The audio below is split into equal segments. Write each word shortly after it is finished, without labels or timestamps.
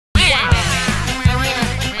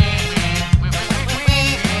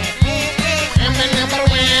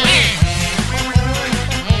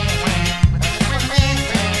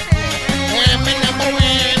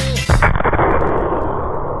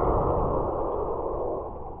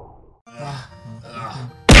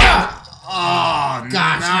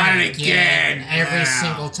gosh, not again. Every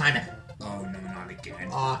single time. Oh, no, not again.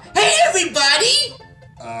 Hey, everybody!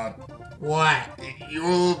 What? You're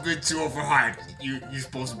a little bit too overhyped. You're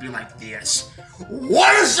supposed to be like this.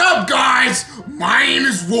 What is up, guys? My name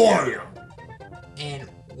is Wario. And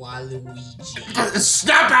Waluigi.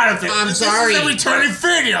 Snap out of it! I'm sorry. This is a returning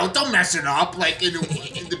video. Don't mess it up like in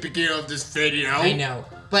the beginning of this video. I know.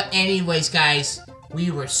 But anyways, guys,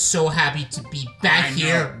 we were so happy to be back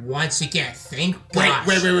here once again. Thank God.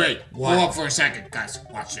 Wait. What? Hold up for a second, guys.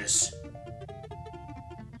 Watch this.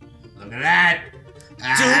 Look at that. 2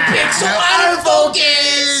 pixel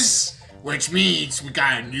autofocus! Which means we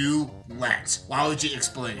got a new lens. Why would you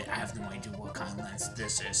explain it? I have no idea what kind of lens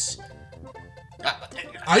this is.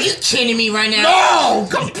 Are you kidding me right now? No!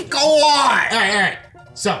 Go on! Alright.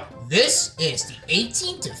 So, this is the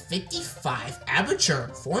 18 to 55 aperture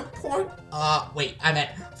 4.0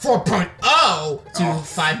 to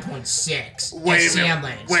 5.6 SCM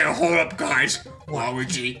lens. Wait, hold up, guys. What?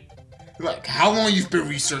 Waluigi, like, how long you've been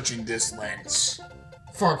researching this lens?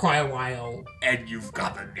 For quite a while. And you've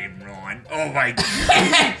got the name wrong. Oh my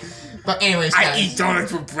God. But anyways, guys. I eat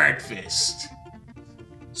donuts for breakfast.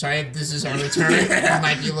 Sorry, this is our return. It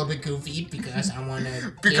might be a little bit goofy because I want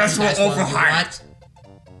to. Because we're overhyped.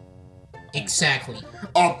 Exactly.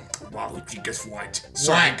 Waluigi, guess what?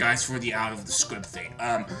 Sorry, guys, for the out of the script thing.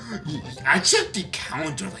 I checked the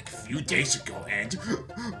calendar like a few days ago, and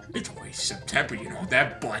it's already September, you know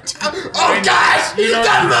that, but... Oh, guys! The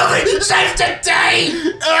movie saves the day!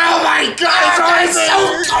 Oh, my God! It's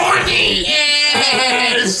so corny!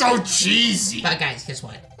 It's so cheesy! But, guys, guess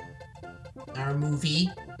what? Our movie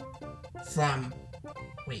from...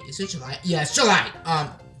 Wait, is it July? Yeah, it's July.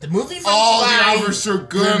 The movie from July... the Officer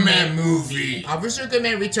Goodman movie. Officer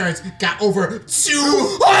Goodman Returns got over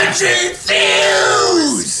 200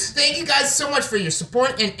 views! Thank you guys so much for your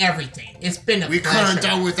support and everything. It's been a pleasure. We couldn't have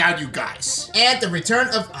done without you guys. And the return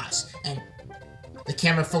of us. And the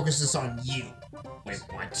camera focuses on you. Wait,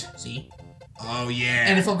 what? See? Oh, yeah.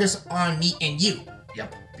 And it focuses on me and you.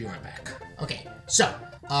 Yep, be right back. Okay, so,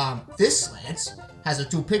 this lens has a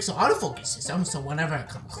 2 pixel autofocus system, so whenever I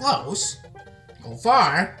come close... Go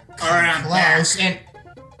far. Alright, close. And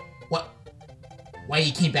what? Why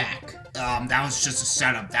you came back? That was just a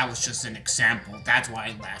setup. That was just an example. That's why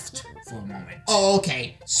I left for a moment. Oh,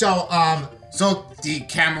 okay. So, So the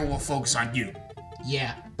camera will focus on you.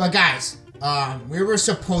 Yeah. But guys, we were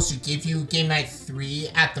supposed to give you Game Night 3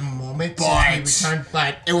 at the moment since we returned,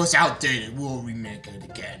 but it was outdated. We'll remake it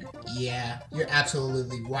again. Yeah, you're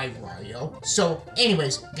absolutely right, Wario. So,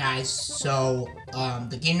 anyways, guys, so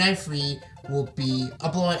the Game Night 3 will be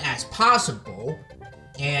uploaded as possible,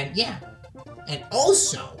 and yeah, and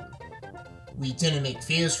also we didn't make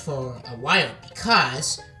videos for a while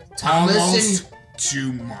because Almost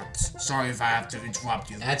 2 months. Sorry if I have to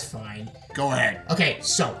interrupt you. That's fine. Go ahead. Okay,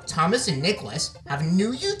 so Thomas and Nicholas have a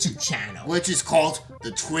new YouTube channel, which is called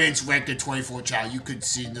the Twins Record 24 channel. You could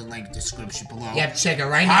see in the link description below. Yep, check it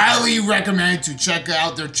right now. Highly recommend to check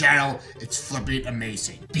out their channel. It's flipping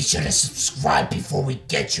amazing. Be sure to subscribe before we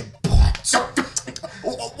get your butt.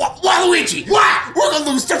 Waluigi! What? We're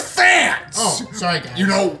gonna lose the fans! Oh, sorry guys. You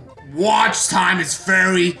know, watch time is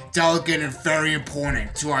very delicate and very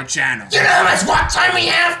important to our channel. You know how much watch time we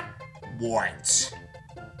have? What?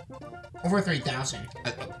 Over 3,000.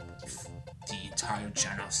 The entire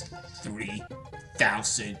channel's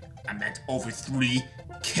 3,000. I meant over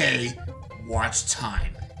 3K watch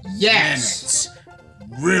time. Yes.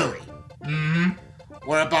 Minutes. Really? Mm-hmm.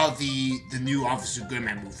 What about the new Officer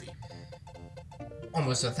Goodman movie?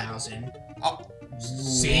 Almost 1,000. Oh,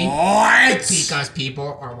 see? What? Because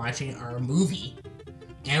people are watching our movie.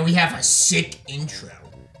 And we have a sick intro.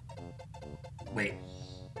 Wait.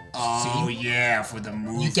 Oh, see? Yeah, for the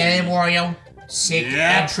movie. You get it, Wario? Sick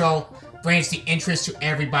intro. Brings the interest to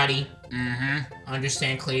everybody. Mm-hmm.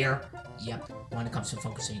 Understand clear? Yep. When it comes to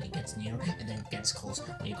focusing, it gets near, and then it gets close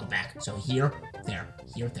when you go back. So here, there,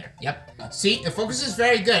 here, there. Yep. See, the focus is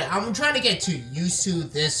very good. I'm trying to get used to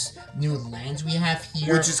this new lens we have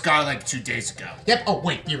here. We just got like 2 days ago. Yep. Oh,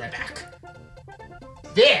 wait. Be right back.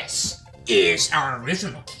 This is our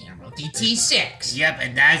original camera, the T6. Yep,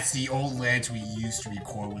 and that's the old lens we used to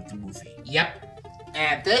record with the movie. Yep.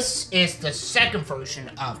 And this is the second version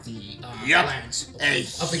of the lens. A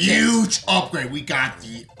huge upgrade. We got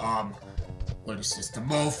the, what is this? The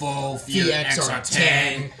Mofo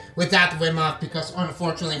VXR10 without the rim up because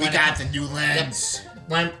unfortunately we got the new lens.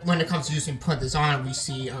 Yep, when it comes to using put this on, we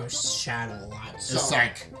see our shadow a lot. So it's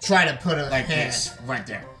like try to put it like this right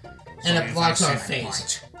there, and it blocks our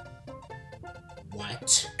face.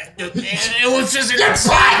 What? It was just an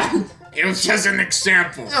It was just an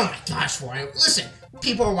example. Oh my gosh, Wario! Listen,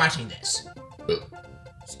 people are watching this.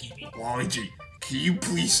 Excuse me. Waluigi, can you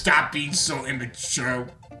please stop being so immature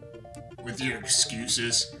with your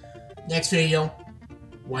excuses? Next video,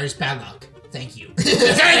 Wario's bad luck. Thank you.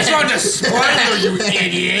 Thanks for the spoiler, you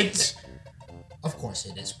idiot! Of course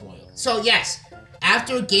it is spoiled. So yes,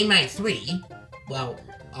 after Game Night 3, well,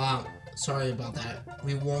 sorry about that.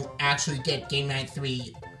 We won't actually get Game Night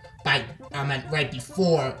 3 right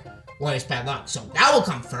before Wario's bad luck. So that will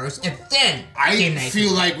come first, and then Game Night 3. I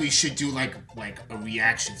feel like we should do like a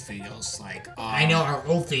reaction videos, like I know our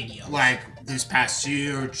old video. Like this past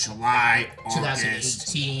year, July, August,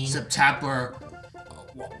 2018, September.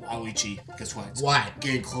 Waluigi, guess what? What?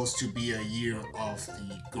 Getting close to be a year of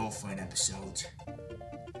the girlfriend episode.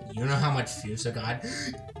 You know how much views I got?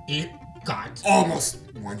 It got almost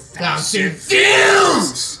 1,000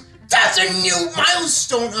 views! That's a new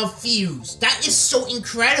milestone of views! That is so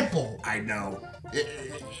incredible! I know.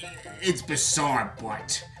 It's bizarre,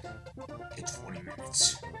 but it's 40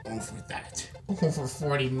 minutes. Over that. Over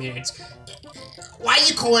 40 minutes. Why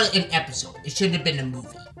you call it an episode? It shouldn't have been a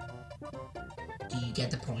movie. Do you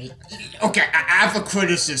get the point? Okay, I have a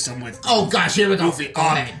criticism with oh gosh, here we go. Movie. Go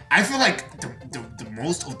ahead. I feel like the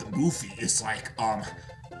most of the movie is like,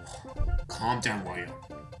 calm down, Wario.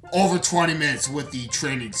 Over 20 minutes with the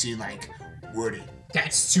training scene, like, worded.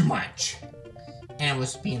 That's too much. And it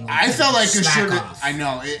was being like, I felt like it should have. I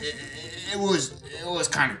know, it was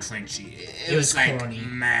kind of cringy. It was like, corny.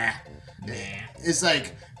 meh. It's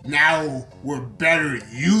like, now we're better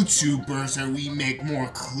YouTubers and we make more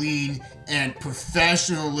clean and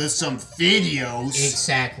professionalism videos.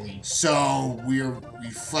 Exactly. So we're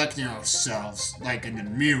reflecting ourselves like in the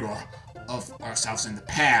mirror of ourselves in the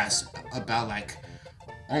past about like,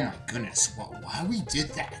 oh my goodness, why we did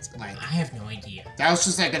that? Like, I have no idea. that was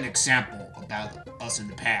just like an example about us in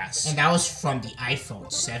the past. And that was from the iPhone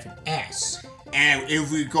 7S. And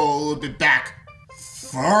if we go a little bit back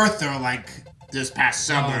further, like this past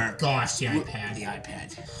summer. Oh gosh, the iPad. The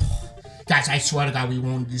iPad. Guys, I swear to God, we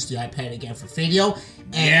won't use the iPad again for video.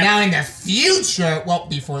 And Yep. now in the future, well,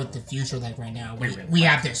 before the future, like right now, we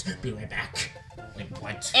have this. Be right back. Wait,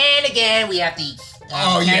 what? And again, we have the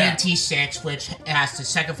Oh, Canon yeah. T6, which has the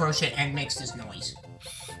second version and makes this noise.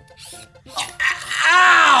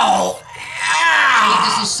 Ow! Hey,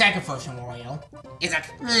 this is second version, Wario. It's like.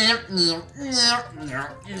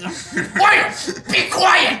 Wario, be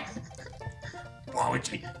quiet!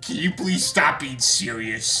 Waluigi, can you please stop being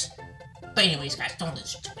serious? But anyways, guys, don't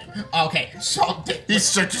listen to him. Okay, so... He's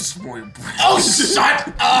such a spoiled brat. Oh, shut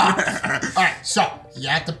up! Alright, so, you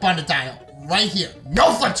have the button dial right here.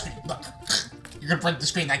 No flip screen. Look, you're gonna break the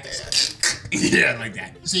screen like this. Yeah, like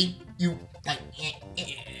that. See? You, like...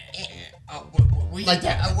 Like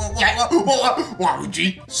that.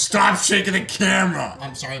 Waluigi, stop shaking the camera.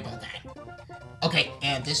 I'm sorry about that. Okay,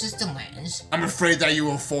 and this is the lens. I'm afraid that you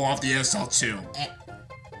will fall off the SL2.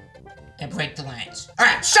 And break the lens.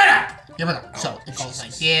 Alright, shut up! Here we go. So, it goes Jesus.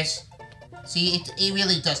 like this. See, it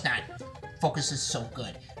really does not focus so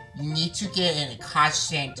good. You need to get in a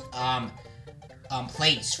constant,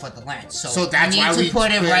 place for the lens. So that's you why need we to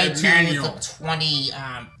put it right to manual. the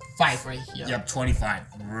 25 right here. Yep, 25.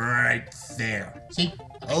 Right there. See?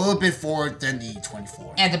 A little bit forward than the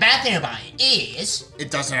 24. And the bad thing about it is...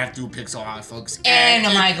 It doesn't have dual pixel autofocus. And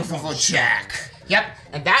a microphone jack. Yep,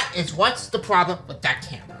 and that is what's the problem with that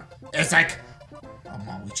camera. It's like...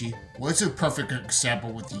 Waluigi, what's a perfect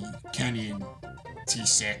example with the Canon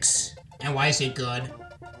T6? And why is it good?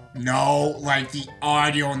 No, like the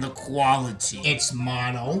audio and the quality. It's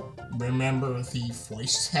mono. Remember the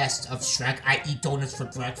voice test of Shrek? I eat donuts for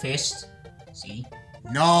breakfast. See?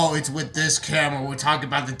 No, it's with this camera. We're talking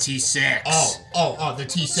about the T6. Oh, the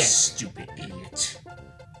T6. Stupid idiot.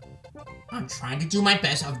 I'm trying to do my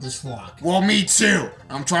best of this vlog. Well, me too.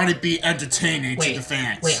 I'm trying to be entertaining to the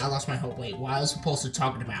fans. Wait, I lost my hope. Wait, what I was supposed to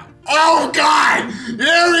talking about? Oh, God!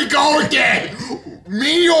 Here we go again!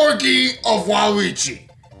 Mediocre of Waluigi.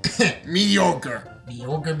 Mediocre.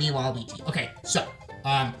 Mediocre me Waluigi. Okay, so,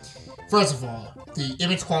 first of all, the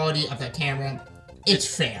image quality of that camera, it's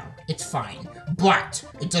fair. It's fine. But,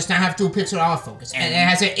 it does not have dual pixel autofocus. And it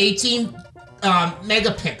has an 18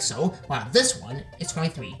 megapixel, while this one is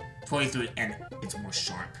 23. 23, and it's more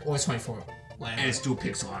sharp. Or it's 24. Whatever. And it's dual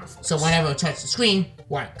pixel autofocus. So whenever I touch the screen,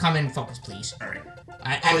 what? Come in focus, please. Alright.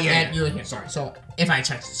 And you're here. Sorry. So if I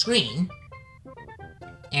touch the screen,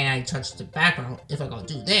 and I touch the background, if I go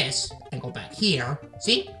do this, and go back here,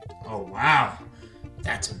 see? Oh, wow.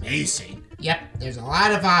 That's amazing. Yep, there's a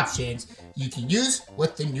lot of options you can use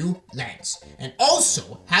with the new lens. And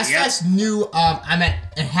also, has this new,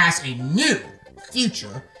 it has a new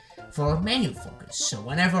feature for manual focus. So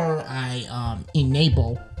whenever I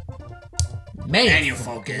enable manual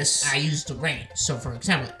focus, I use the rain. So for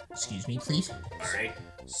example, excuse me, please. All right.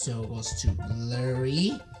 So it goes to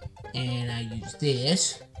blurry, and I use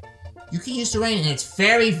this. You can use the rain, and it's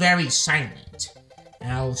very, very silent.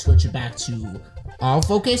 And I'll switch it back to all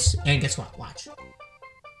focus, and guess what? Watch.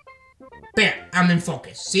 Bam! I'm in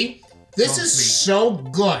focus. See? This is so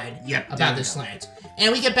good about this lens.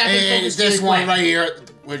 And we get back in focus. And this one right here,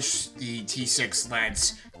 which the T6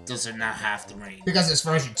 lens does not have the rain. Because it's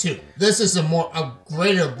version 2. This is a more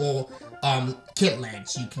upgradable kit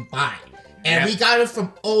lens you can buy. And we got it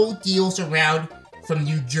from old deals around from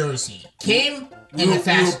New Jersey. Came in the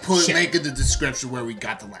fast We'll put a link in the description where we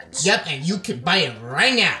got the lens. Yep, and you can buy it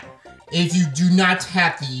right now. If you do not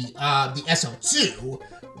have the SL2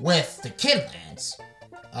 with the kit lens,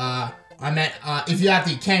 I meant, if you have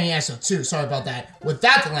the Canon SL2, sorry about that.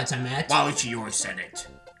 Without the lens, I meant. Waluigi, you already said it.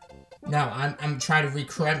 No, I'm trying to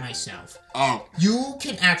recorrect myself. Oh. You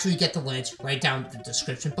can actually get the lens right down in the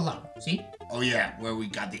description below. See? Oh yeah, where we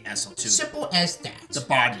got the SL2. Simple as that. The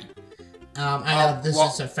body. I know this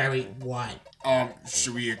is a very what?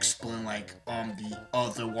 Should we explain like the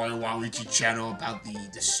other Wario Waluigi channel about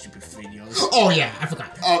the stupid videos? Oh yeah, I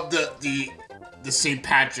forgot. The St.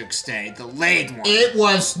 Patrick's Day, the laid one. It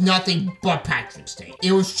was nothing but Patrick's Day.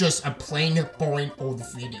 It was just a plain, boring old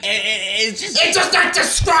video. It does not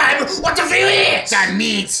describe what the video is! That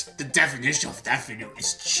means the definition of that video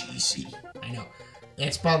is cheesy. I know.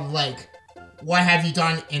 It's probably like, what have you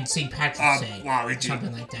done in St. Patrick's Day? Waluigi,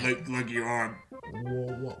 something like that. Look at your arm.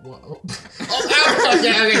 Whoa.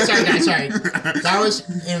 Okay, sorry guys, sorry. That was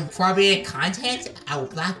inappropriate content. I will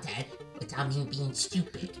block that without me being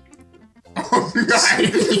stupid. Oh, God.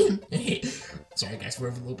 Sorry guys, we're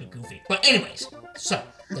a little bit goofy. But anyways, so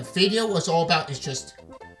the video was all about is just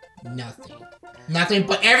nothing. Nothing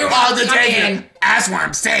but everyone coming in. That's what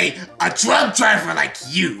I'm saying. A drug driver like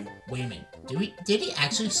you. Wait a minute. Did he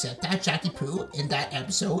actually set that Jackie Poo in that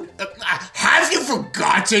episode? Have you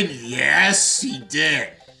forgotten? Yes, he did.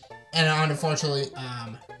 And unfortunately,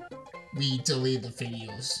 we deleted the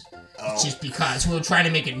videos. Just because we were trying to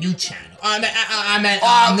make a new channel. I meant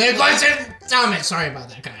Nicholas and Thomas. Sorry about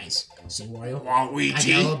that, guys. See, Wario? Waluigi? I got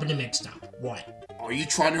a little bit of mixed up. What? Are you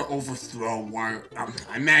trying to overthrow Wario?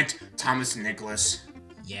 I meant Thomas and Nicholas.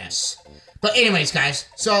 Yes. But anyways, guys,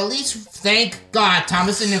 so at least thank God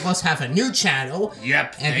Thomas and Nicholas have a new channel.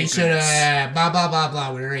 Yep. And be sure to blah blah blah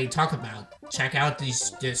blah. We already talked about. Check out this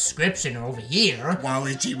description over here.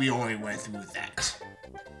 Waluigi, we already went through that.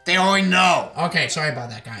 They already know. Okay, sorry about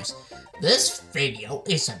that, guys. This video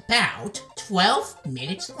is about 12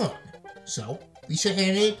 minutes long. So, we should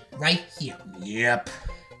end it right here. Yep.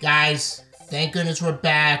 Guys, thank goodness we're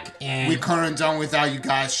back, and we couldn't have done without you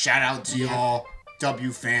guys. Shout out to y'all,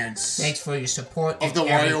 W fans. Thanks for your support of the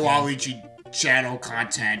Wario Waluigi channel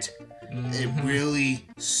content. It really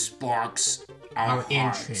sparks our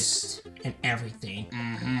interest in everything.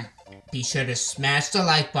 Be sure to smash the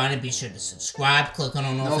like button. Be sure to subscribe. Click on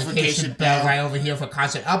the notification bell right over here for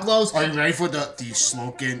constant uploads. Are you ready for the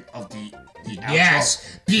slogan of the outro?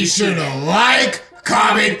 Yes. Be sure to like,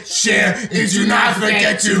 comment, share, and do not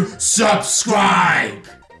forget to subscribe.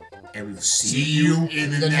 And we'll see you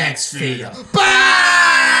in the next video.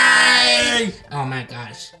 Bye! Oh my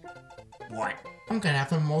gosh. What? I'm gonna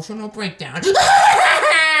have an emotional breakdown.